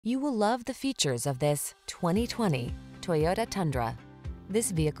You will love the features of this 2020 Toyota Tundra.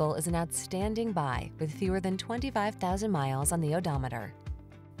 This vehicle is an outstanding buy with fewer than 25,000 miles on the odometer.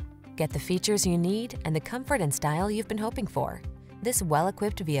 Get the features you need and the comfort and style you've been hoping for. This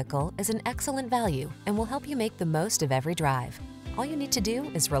well-equipped vehicle is an excellent value and will help you make the most of every drive. All you need to do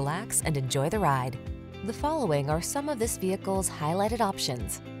is relax and enjoy the ride. The following are some of this vehicle's highlighted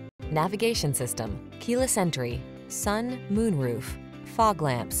options: navigation system, keyless entry, sun, moonroof, fog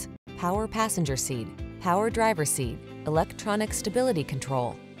lamps, power passenger seat, power driver seat, electronic stability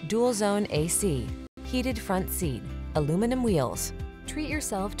control, dual zone AC, heated front seat, aluminum wheels. Treat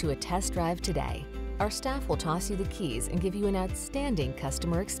yourself to a test drive today. Our staff will toss you the keys and give you an outstanding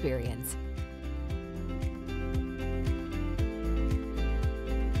customer experience.